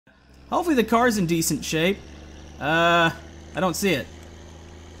Hopefully the car's in decent shape. I don't see it.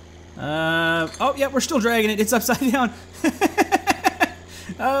 Oh, yeah, we're still dragging it. It's upside down.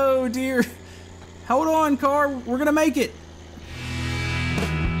 Oh, dear. Hold on, car. We're gonna make it.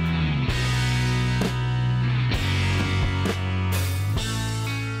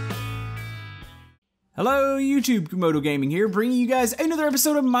 Hello YouTube, Camodo Gaming here, bringing you guys another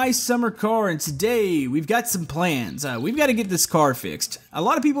episode of My Summer Car, and today we've got some plans. We've got to get this car fixed. A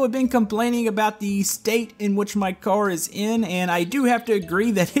lot of people have been complaining about the state in which my car is in, and I do have to agree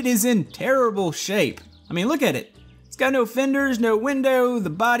that it is in terrible shape. I mean, look at it. It's got no fenders, no window,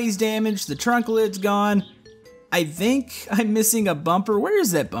 the body's damaged, the trunk lid's gone. I think I'm missing a bumper. Where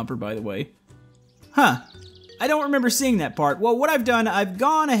is that bumper, by the way? Huh. I don't remember seeing that part. Well, what I've done, I've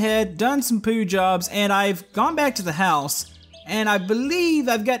gone ahead, done some poo jobs, and I've gone back to the house, and I believe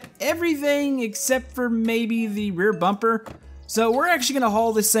I've got everything except for maybe the rear bumper. So we're actually gonna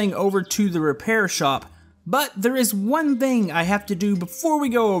haul this thing over to the repair shop, but there is one thing I have to do before we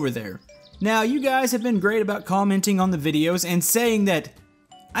go over there. Now, you guys have been great about commenting on the videos and saying that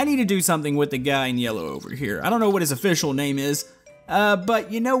I need to do something with the guy in yellow over here. I don't know what his official name is,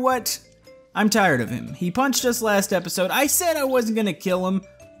 but you know what? I'm tired of him. He punched us last episode. I said I wasn't gonna kill him,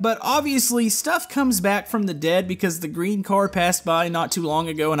 but obviously stuff comes back from the dead because the green car passed by not too long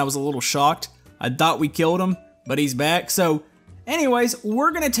ago and I was a little shocked. I thought we killed him, but he's back. So anyways,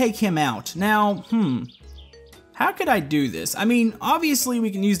 we're gonna take him out. Now, how could I do this? I mean, obviously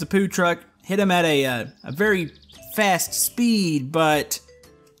we can use the poo truck, hit him at a very fast speed, but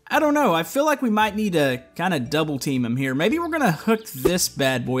I don't know, I feel like we might need to kind of double team him here. Maybe we're gonna hook this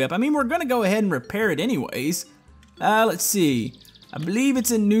bad boy up. I mean, we're gonna go ahead and repair it anyways. Let's see. I believe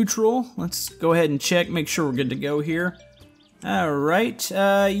it's in neutral. Let's go ahead and check, make sure we're good to go here. Alright,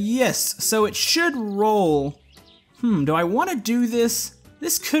 yes, so it should roll. Do I want to do this?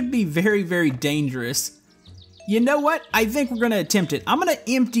 This could be very, very dangerous. You know what? I think we're gonna attempt it. I'm gonna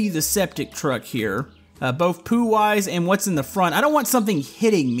empty the septic truck here. Both poo-wise and what's in the front. I don't want something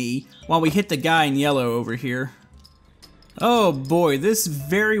hitting me while we hit the guy in yellow over here. Oh boy, this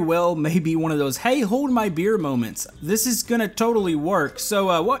very well may be one of those, hey, hold my beer moments. This is gonna totally work.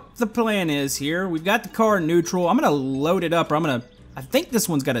 So what the plan is here, we've got the car in neutral. I'm gonna load it up, or I think this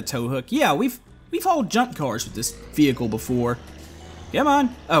one's got a tow hook. Yeah, we've hauled junk cars with this vehicle before. Come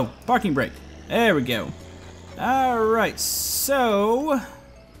on. Oh, parking brake. There we go. Alright, so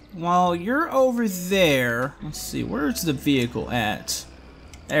while you're over there, let's see, where's the vehicle at?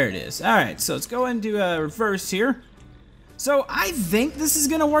 There it is. Alright, so let's go into reverse here. So I think this is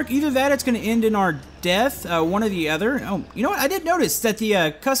gonna work. Either that, it's gonna end in our death, one or the other. Oh, you know what? I did notice that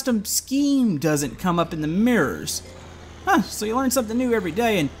the custom scheme doesn't come up in the mirrors. Huh, so you learn something new every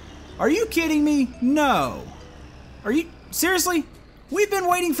day, and are you kidding me? No. Are you, seriously? We've been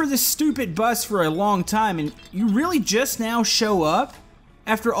waiting for this stupid bus for a long time, and you really just now show up?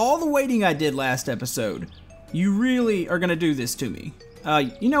 After all the waiting I did last episode, you really are gonna do this to me.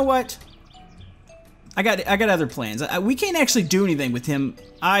 You know what? I got other plans. We can't actually do anything with him.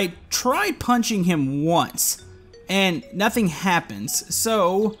 I tried punching him once, and nothing happens.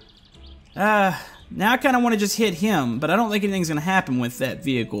 So, now I kind of want to just hit him, but I don't think anything's gonna happen with that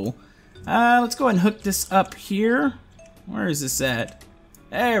vehicle. Let's go ahead and hook this up here. Where is this at?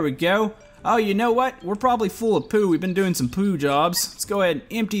 There we go. Oh, you know what? We're probably full of poo. We've been doing some poo jobs. Let's go ahead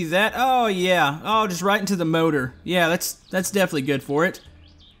and empty that. Oh, yeah. Oh, just right into the motor. Yeah, that's definitely good for it.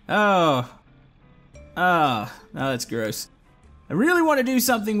 Oh. Oh, that's gross. I really want to do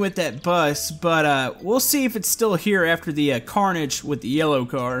something with that bus, but we'll see if it's still here after the carnage with the yellow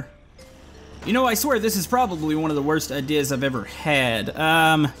car. You know, I swear this is probably one of the worst ideas I've ever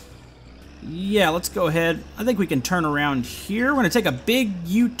had. Yeah, let's go ahead. I think we can turn around here. We're gonna take a big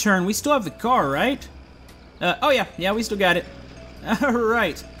U-turn. We still have the car, right? Oh yeah, we still got it. All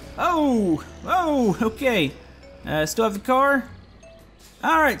right. Oh, okay. Still have the car.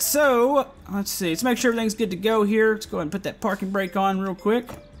 All right, so let's see. Let's make sure everything's good to go here. Let's go ahead and put that parking brake on real quick.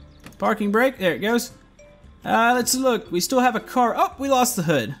 Parking brake, there it goes. Let's look. We still have a car. Oh, we lost the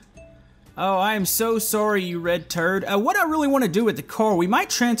hood. Oh, I am so sorry, you red turd. What I really want to do with the car, we might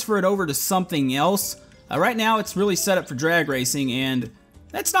transfer it over to something else. Right now, it's really set up for drag racing, and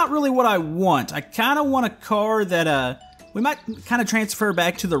that's not really what I want. I kind of want a car that we might kind of transfer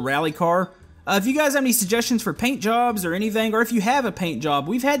back to the rally car. If you guys have any suggestions for paint jobs or anything, or if you have a paint job,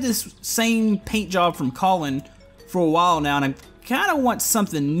 we've had this same paint job from Colin for a while now, and I kind of want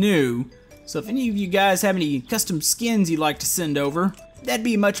something new. So if any of you guys have any custom skins you'd like to send over, that'd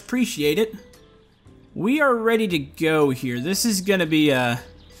be much appreciated. We are ready to go here. This is gonna be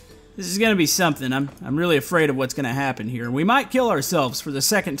This is gonna be something. I'm really afraid of what's gonna happen here. We might kill ourselves for the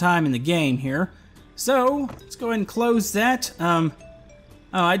second time in the game here. So, let's go ahead and close that. Oh,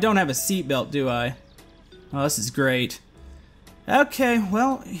 I don't have a seatbelt, do I? Oh, this is great. Okay,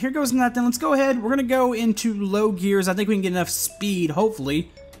 well, here goes nothing. Let's go ahead. We're gonna go into low gears. I think we can get enough speed, hopefully.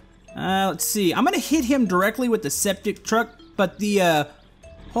 Let's see. I'm gonna hit him directly with the septic truck, but the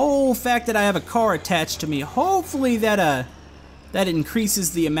whole fact that I have a car attached to me, hopefully that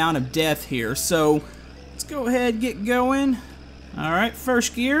increases the amount of death here. So let's go ahead and get going. All right,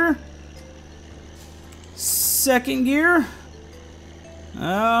 first gear, second gear. Oh,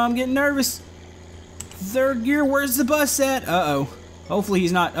 I'm getting nervous. Third gear, where's the bus at? Uh-oh. Hopefully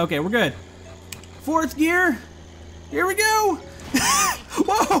he's not. Okay, we're good. Fourth gear. Here we go.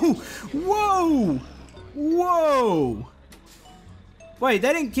 Whoa! Whoa! Whoa! Wait,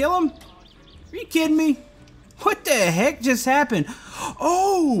 that didn't kill him? Are you kidding me? What the heck just happened?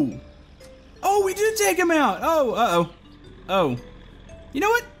 Oh! Oh, we did take him out! Oh, uh-oh. Oh. You know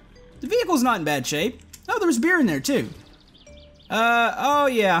what? The vehicle's not in bad shape. Oh, there was beer in there, too. Oh,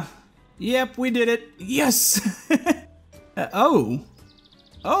 yeah. Yep, we did it. Yes! Oh.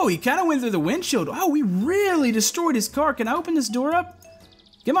 Oh, he kind of went through the windshield. Oh, we really destroyed his car. Can I open this door up?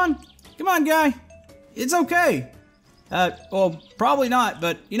 Come on. Come on, guy. It's okay. Well, probably not,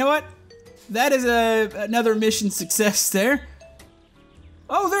 but you know what? That is another mission success there.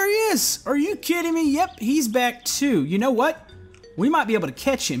 Oh, there he is. Are you kidding me? Yep, he's back too. You know what? We might be able to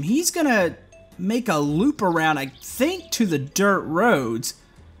catch him. He's gonna make a loop around, I think, to the dirt roads.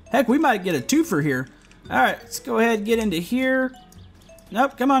 Heck, we might get a twofer here. All right, let's go ahead and get into here.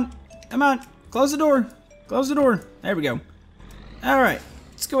 Nope, come on. Come on. Close the door. Close the door. There we go. All right,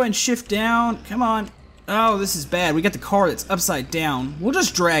 let's go ahead and shift down. Come on. Oh, this is bad. We got the car that's upside down. We'll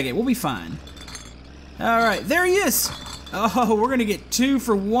just drag it. We'll be fine. All right, there he is. Oh, we're gonna get 2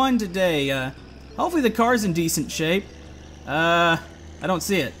 for 1 today. Hopefully the car's in decent shape. I don't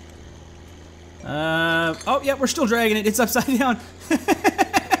see it. Oh, yeah, we're still dragging it. It's upside down.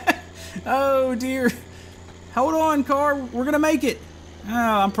 Oh, dear. Hold on, car. We're gonna make it. Oh,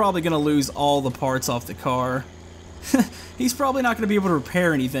 I'm probably gonna lose all the parts off the car. He's probably not gonna be able to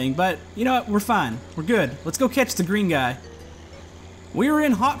repair anything, but you know what? We're fine. We're good. Let's go catch the green guy. We are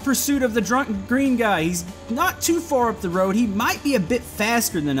in hot pursuit of the drunk green guy. He's not too far up the road. He might be a bit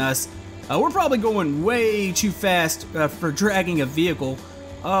faster than us. We're probably going way too fast for dragging a vehicle.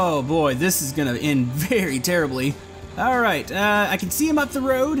 Oh boy, this is gonna end very terribly. All right, I can see him up the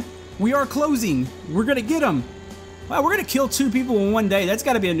road. We are closing. We're gonna get him. Wow, we're gonna kill 2 people in one day. That's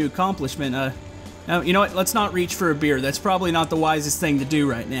gotta be a new accomplishment. You know what? Let's not reach for a beer. That's probably not the wisest thing to do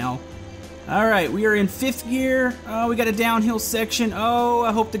right now. All right, we are in 5th gear. Oh, we got a downhill section. Oh,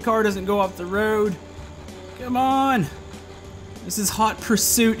 I hope the car doesn't go off the road. Come on. This is hot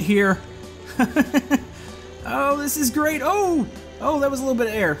pursuit here. Oh, this is great. Oh, that was a little bit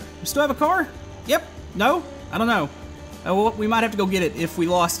of air. We still have a car? Yep. No? I don't know. Well, we might have to go get it if we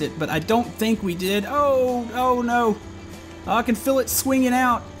lost it, but I don't think we did. Oh no. Oh, I can feel it swinging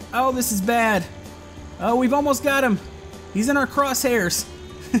out. Oh, this is bad. Oh, we've almost got him. He's in our crosshairs.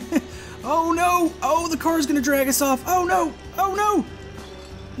 Oh no! Oh, the car's gonna drag us off. Oh no! Oh no!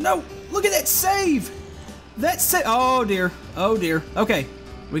 No! Look at that save! Oh dear. Oh dear. Okay.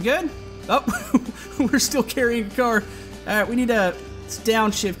 We good? Oh, we're still carrying a car. Alright, we need to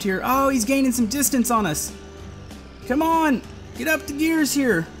downshift here. Oh, he's gaining some distance on us. Come on! Get up the gears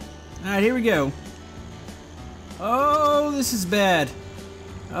here. Alright, here we go. Oh, this is bad.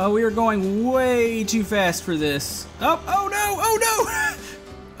 Oh, we are going way too fast for this. Oh no! Oh no!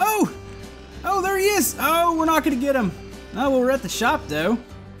 Oh, there he is! Oh, we're not gonna get him. Oh, well, we're at the shop, though.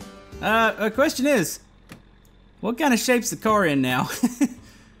 The question is, what kind of shape's the car in now?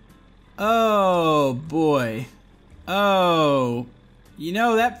 Oh, boy. Oh. You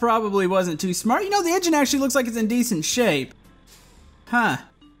know, that probably wasn't too smart. You know, the engine actually looks like it's in decent shape. Huh.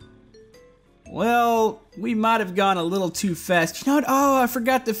 Well, we might have gone a little too fast. You know what? Oh, I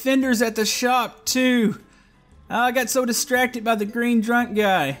forgot the fenders at the shop, too. Oh, I got so distracted by the green drunk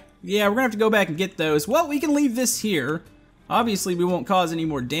guy. Yeah, we're gonna have to go back and get those. Well, we can leave this here. Obviously, we won't cause any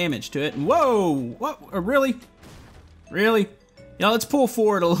more damage to it. And whoa! What? Really? Really? Yeah, let's pull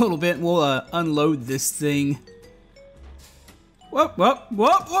forward a little bit and we'll unload this thing.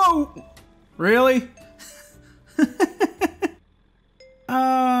 Whoa! Really?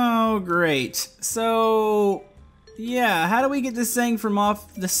 Oh, great. So, yeah, how do we get this thing from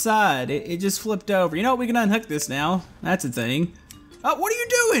off the side? It just flipped over. You know what? We can unhook this now. That's a thing. What are you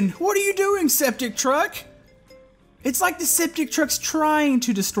doing? What are you doing, septic truck? It's like the septic truck's trying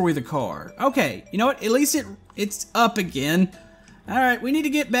to destroy the car. Okay, you know what? At least it's up again. Alright, we need to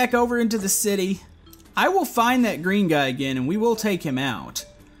get back over into the city. I will find that green guy again and we will take him out.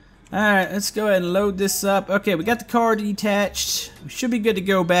 Alright, let's go ahead and load this up. Okay, we got the car detached. We should be good to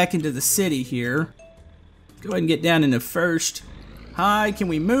go back into the city here. Go ahead and get down into first. Hi, can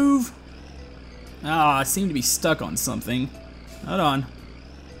we move? Ah, I seem to be stuck on something. Hold on.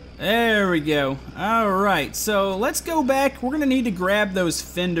 There we go. Alright, so let's go back. We're gonna need to grab those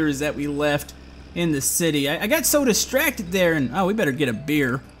fenders that we left in the city. I got so distracted there and, oh, we better get a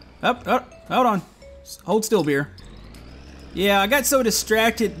beer. Oh, hold on. Hold still, beer. Yeah, I got so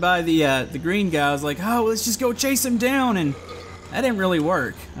distracted by the green guy. I was like, oh, let's just go chase him down, and that didn't really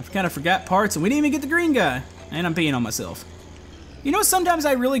work. I kind of forgot parts, and we didn't even get the green guy. And I'm peeing on myself. You know, sometimes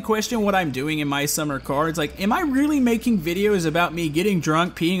I really question what I'm doing in my summer car. It's like, am I really making videos about me getting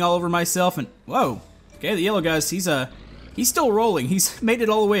drunk, peeing all over myself, and whoa. Okay, the yellow guy's, he's still rolling. He's made it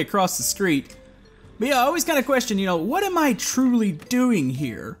all the way across the street. But yeah, I always kind of question, you know, what am I truly doing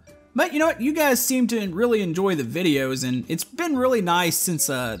here? But you know what, you guys seem to really enjoy the videos, and it's been really nice since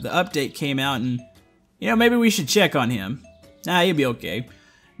the update came out, and you know, maybe we should check on him. Nah, he'll be okay.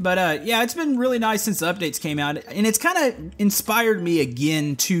 But yeah, it's been really nice since the updates came out, and it's kind of inspired me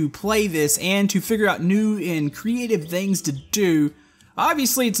again to play this and to figure out new and creative things to do.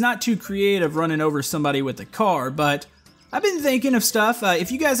 Obviously, it's not too creative running over somebody with a car, but I've been thinking of stuff.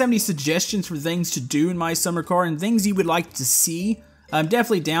 If you guys have any suggestions for things to do in my summer car and things you would like to see, I'm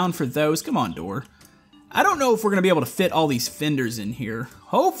definitely down for those. Come on, door. I don't know if we're going to be able to fit all these fenders in here.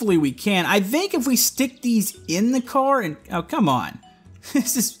 Hopefully we can. I think if we stick these in the car and... Oh, come on.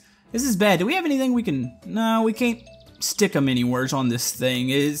 This is bad. Do we have anything we can... No, we can't stick them anywhere on this thing.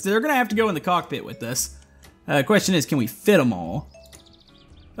 They're going to have to go in the cockpit with us. Question is, can we fit them all?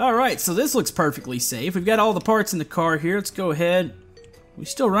 Alright, so this looks perfectly safe. We've got all the parts in the car here. Let's go ahead. We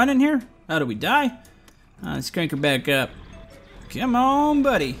still running here? How did we die? Let's crank her back up. Come on,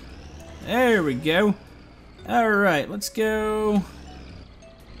 buddy. There we go. Alright, let's go.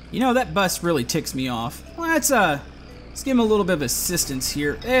 You know, that bus really ticks me off. Let's give him a little bit of assistance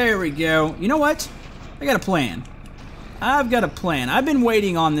here. There we go. You know what? I got a plan. I've got a plan. I've been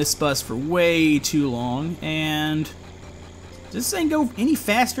waiting on this bus for way too long, and does this thing go any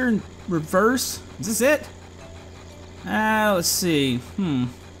faster in reverse? Is this it? Let's see.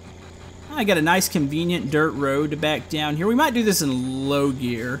 I got a nice convenient dirt road to back down here. We might do this in low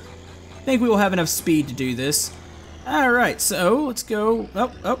gear. I think we will have enough speed to do this. Alright, so let's go.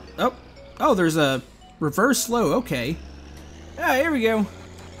 Oh, there's a reverse slow. Okay. Here we go.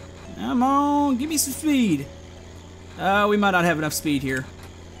 Come on, give me some speed. We might not have enough speed here.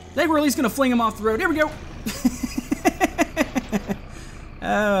 I think we're at least going to fling him off the road. Here we go.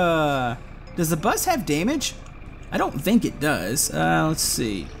 Does the bus have damage? I don't think it does. Let's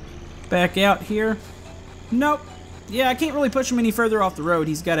see. Back out here. Nope. Yeah, I can't really push him any further off the road.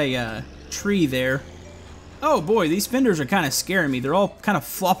 He's got a tree there. Oh boy, these fenders are kind of scaring me. They're all kind of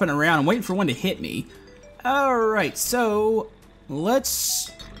flopping around. I'm waiting for one to hit me. Alright, so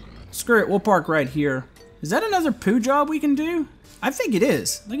let's... Screw it, we'll park right here. Is that another poo job we can do? I think it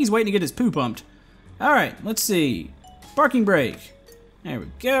is. I think he's waiting to get his poo pumped. Alright, let's see. Parking brake. There we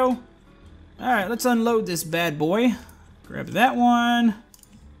go. Alright, let's unload this bad boy. Grab that one.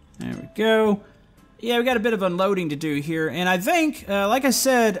 There we go. Yeah, we got a bit of unloading to do here, and I think, like I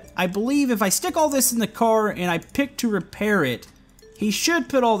said, I believe if I stick all this in the car and I pick to repair it, he should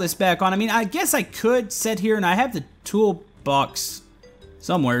put all this back on. I mean, I guess I could sit here, and I have the toolbox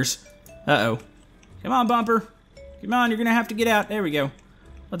somewheres. Uh-oh. Come on, bumper. Come on, you're gonna have to get out. There we go.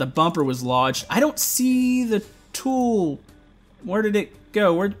 Oh, the bumper was lodged. I don't see the tool. Where did it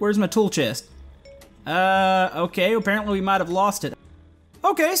go? Where's my tool chest? Okay, apparently we might have lost it.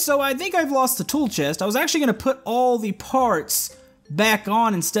 Okay, so I think I've lost the tool chest. I was actually going to put all the parts back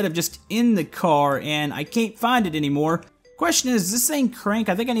on instead of just in the car, and I can't find it anymore. Question is, this thing crank?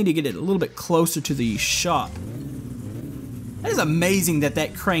 I think I need to get it a little bit closer to the shop. That is amazing that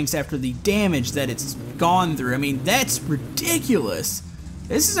that cranks after the damage that it's gone through. I mean, that's ridiculous.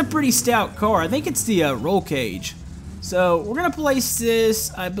 This is a pretty stout car. I think it's the roll cage. So we're going to place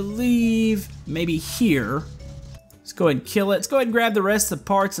this, I believe, maybe here. Let's go ahead and kill it. Let's go ahead and grab the rest of the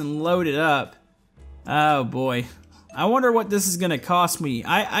parts and load it up. Oh boy. I wonder what this is going to cost me.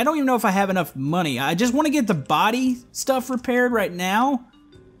 I don't even know if I have enough money. I just want to get the body stuff repaired right now.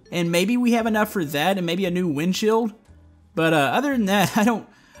 And maybe we have enough for that and maybe a new windshield. But other than that, I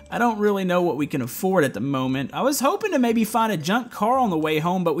don't really know what we can afford at the moment. I was hoping to maybe find a junk car on the way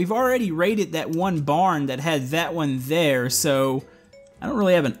home, but we've already raided that one barn that had that one there. So I don't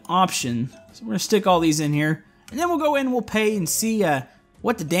really have an option. So we're going to stick all these in here. And then we'll go in and we'll pay and see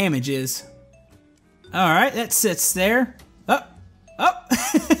what the damage is. Alright, that sits there. Oh,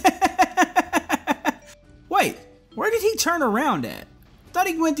 Where did he turn around at? Thought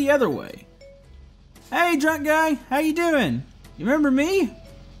he went the other way. Hey, drunk guy, how you doing? You remember me?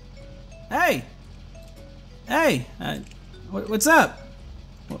 Hey. Hey, what's up?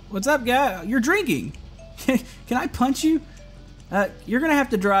 What's up, guy? You're drinking. Can I punch you? You're gonna have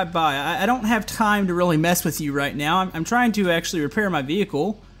to drive by. I don't have time to really mess with you right now. I'm trying to actually repair my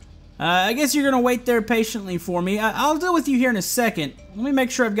vehicle. I guess you're gonna wait there patiently for me. I'll deal with you here in a second. Let me make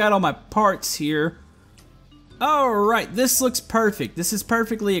sure I've got all my parts here. Alright, this looks perfect. This is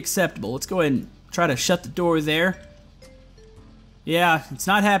perfectly acceptable. Let's go ahead and try to shut the door there. Yeah, it's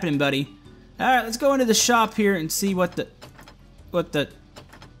not happening, buddy. Alright, let's go into the shop here and see what the...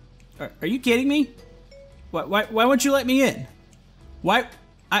 Are you kidding me? Why won't you let me in? Why?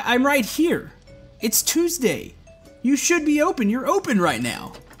 I'm right here. It's Tuesday. You should be open. You're open right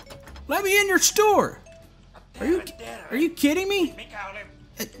now. Let me in your store. Are you kidding me?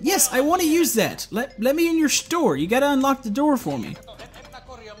 Yes, I want to use that. Let me in your store. You gotta unlock the door for me.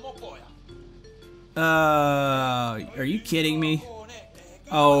 Are you kidding me?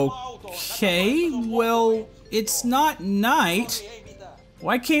 Okay, well, it's not night.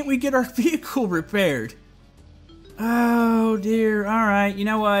 Why can't we get our vehicle repaired? Oh dear, alright, you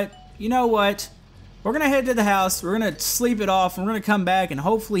know what? We're gonna head to the house, we're gonna sleep it off, and we're gonna come back and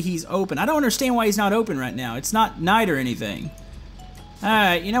hopefully he's open. I don't understand why he's not open right now. It's not night or anything.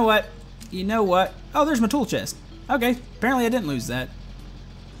 Alright, you know what? Oh, there's my tool chest. Okay, apparently I didn't lose that.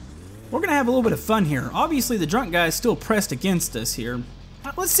 We're gonna have a little bit of fun here. Obviously the drunk guy is still pressed against us here.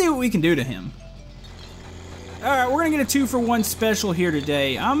 Let's see what we can do to him. Alright, we're gonna get a 2-for-1 special here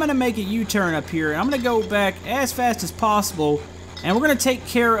today. I'm gonna make a U-turn up here, and I'm gonna go back as fast as possible, and we're gonna take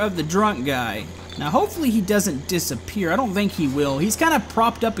care of the drunk guy. Now, hopefully he doesn't disappear. I don't think he will. He's kind of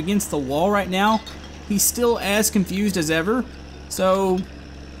propped up against the wall right now. He's still as confused as ever. So,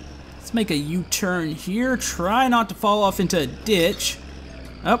 let's make a U-turn here. Try not to fall off into a ditch.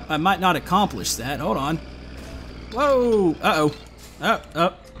 Oh, I might not accomplish that. Hold on. Whoa! Uh-oh.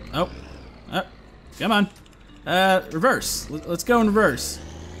 Oh. Come on. Reverse. Let's go in reverse.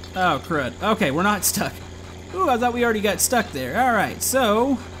 Oh, crud. Okay, we're not stuck. Ooh, I thought we already got stuck there. Alright,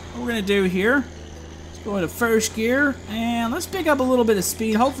 so, what we're gonna do here, let's go into first gear, and let's pick up a little bit of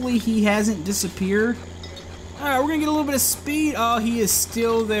speed. Hopefully he hasn't disappeared. Alright, we're gonna get a little bit of speed. Oh, he is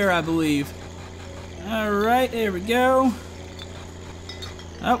still there, I believe. Alright, there we go.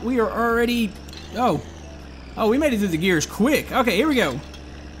 Oh, we are already... Oh, we made it through the gears quick. Okay, here we go.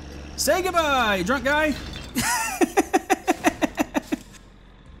 Say goodbye, drunk guy.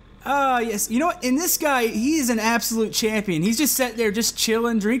 Yes, you know what? And this guy, he is an absolute champion. He's just sat there, just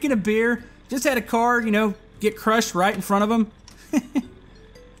chilling, drinking a beer. Just had a car, get crushed right in front of him.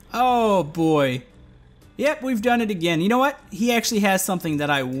 Oh, boy. Yep, we've done it again. You know what? He actually has something that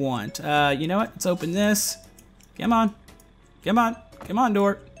I want. You know what? Let's open this. Come on. Come on,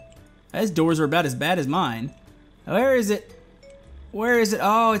 door. His doors are about as bad as mine. Where is it?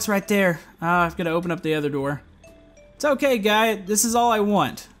 Oh, it's right there. I've got to open up the other door. It's okay, guy. This is all I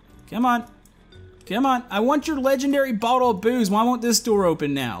want. Come on. I want your legendary bottle of booze. Why won't this door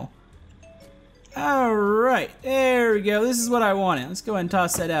open now? Alright, there we go. This is what I wanted. Let's go ahead and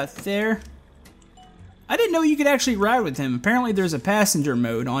toss that out there. I didn't know you could actually ride with him. Apparently there's a passenger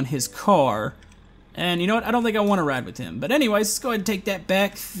mode on his car. And you know what? I don't think I want to ride with him. But anyways, let's go ahead and take that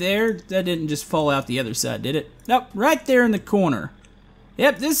back there. That didn't just fall out the other side, did it? Nope, right there in the corner.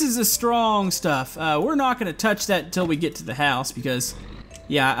 Yep, this is the strong stuff. We're not going to touch that until we get to the house because,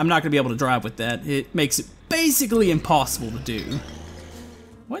 yeah, I'm not going to be able to drive with that. It makes it basically impossible to do.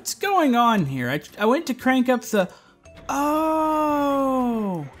 What's going on here? I went to crank up the...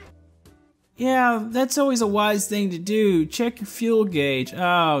 Oh! Yeah, that's always a wise thing to do. Check your fuel gauge.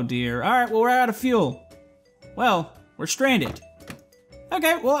 Oh, dear. Alright, well, we're out of fuel. Well, we're stranded.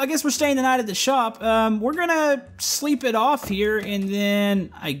 Okay, well, I guess we're staying the night at the shop. We're gonna sleep it off here, and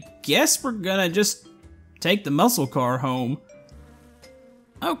then I guess we're gonna just take the muscle car home.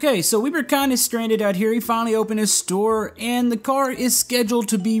 Okay, so we were kind of stranded out here. He finally opened his store, and the car is scheduled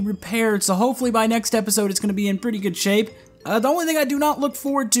to be repaired, so hopefully by next episode it's gonna be in pretty good shape. The only thing I do not look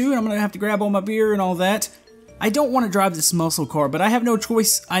forward to, and I'm gonna have to grab all my beer and all that, I don't want to drive this muscle car, but I have no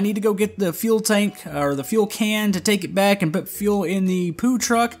choice. I need to go get the fuel tank, or the fuel can, to take it back and put fuel in the poo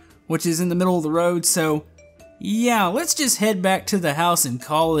truck, which is in the middle of the road, so yeah, let's just head back to the house and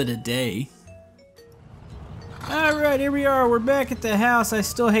call it a day. Alright, here we are, we're back at the house. I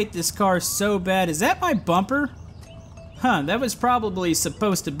still hate this car so bad. Is that my bumper? Huh, that was probably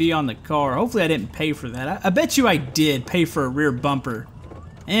supposed to be on the car. Hopefully I didn't pay for that. I bet you I did pay for a rear bumper.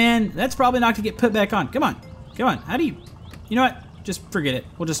 And that's probably not gonna get put back on. Come on, how do you know what? Just forget it.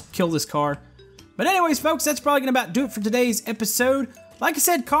 We'll just kill this car. But anyways, folks, that's probably gonna about do it for today's episode. Like I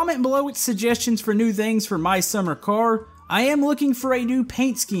said, comment below with suggestions for new things for my summer car. I am looking for a new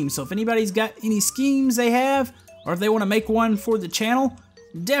paint scheme, so if anybody's got any schemes they have, or if they want to make one for the channel,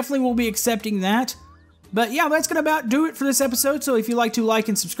 definitely will be accepting that. But yeah, that's gonna about do it for this episode, so if you like to like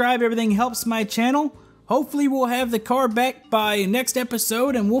and subscribe, everything helps my channel. Hopefully we'll have the car back by next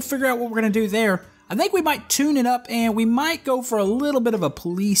episode, and we'll figure out what we're gonna do there. I think we might tune it up, and we might go for a little bit of a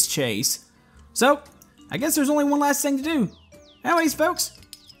police chase. So, I guess there's only one last thing to do. Anyways, folks,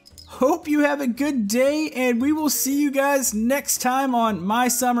 hope you have a good day, and we will see you guys next time on My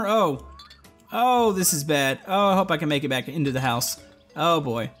Summer. Oh, this is bad. Oh, I hope I can make it back into the house. Oh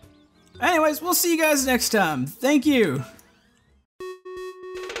boy. Anyways, we'll see you guys next time. Thank you.